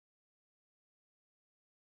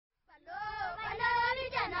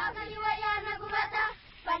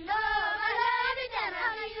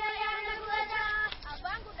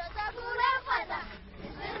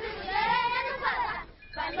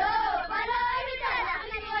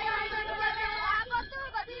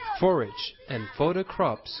Forage and fodder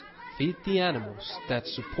crops feed the animals that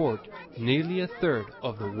support nearly a third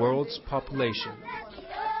of the world's population.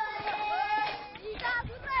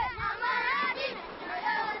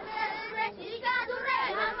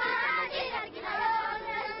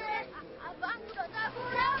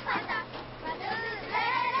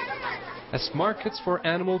 As markets for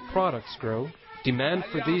animal products grow, demand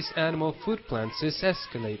for these animal food plants is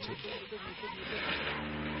escalating.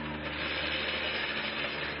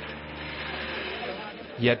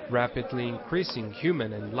 Yet rapidly increasing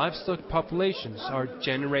human and livestock populations are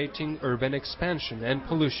generating urban expansion and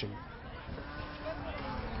pollution.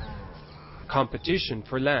 Competition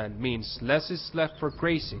for land means less is left for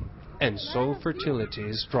grazing, and soil fertility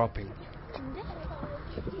is dropping.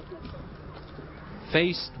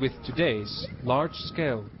 Faced with today's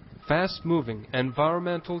large-scale, fast-moving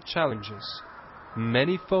environmental challenges,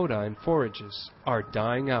 many fodder and forages are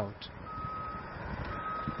dying out.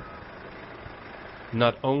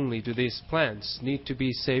 Not only do these plants need to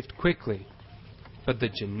be saved quickly, but the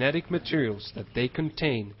genetic materials that they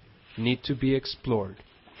contain need to be explored.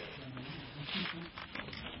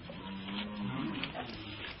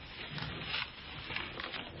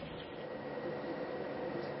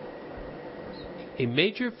 A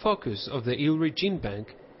major focus of the ILRI Genebank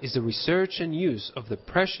is the research and use of the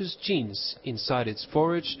precious genes inside its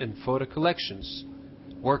forage and fodder collections,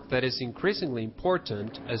 work that is increasingly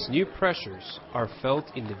important as new pressures are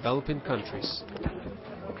felt in developing countries.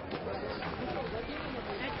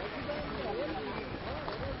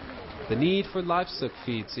 The need for livestock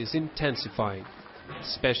feeds is intensifying,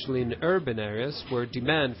 especially in urban areas where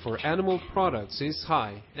demand for animal products is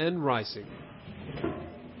high and rising.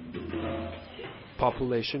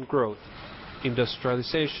 Population growth,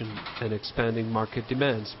 industrialization, and expanding market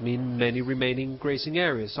demands mean many remaining grazing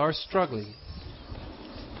areas are struggling.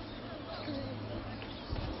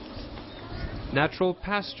 Natural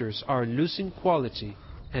pastures are losing quality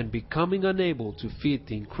and becoming unable to feed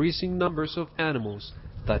the increasing numbers of animals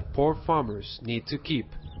that poor farmers need to keep.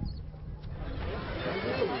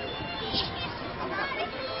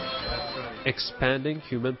 Expanding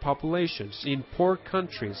human populations in poor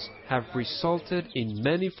countries have resulted in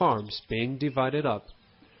many farms being divided up.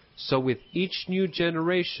 So with each new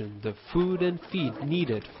generation, the food and feed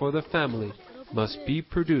needed for the family must be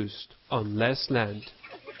produced on less land.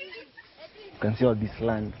 You can see all this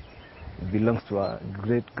land belongs to our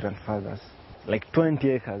great-grandfathers. Like 20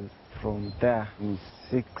 acres from there, with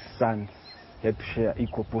 6 sons had to share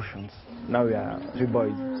equal portions. Now we are 3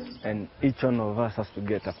 boys, and each one of us has to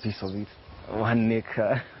get a piece of it. 1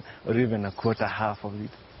 acre, or even a quarter, half of it.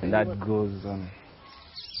 And that goes on.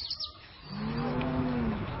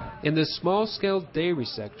 In the small-scale dairy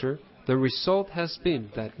sector, the result has been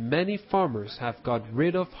that many farmers have got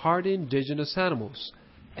rid of hardy indigenous animals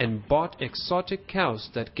and bought exotic cows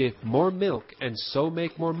that give more milk and so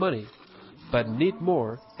make more money, but need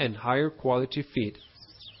more and higher quality feed.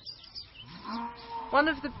 One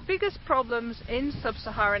of the biggest problems in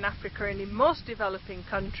sub-Saharan Africa and in most developing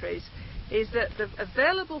countries is that the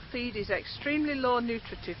available feed is extremely low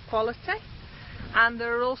nutritive quality, and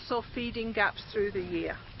there are also feeding gaps through the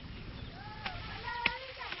year.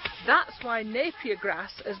 That's why Napier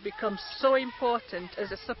grass has become so important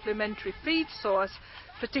as a supplementary feed source,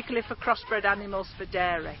 particularly for crossbred animals for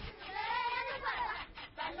dairy.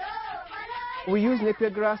 We use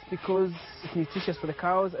Napier grass because it's nutritious for the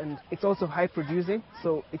cows and it's also high producing,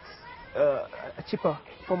 so it's a cheaper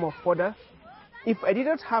form of fodder. If I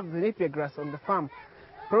didn't have the Napier grass on the farm,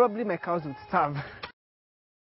 probably my cows would starve.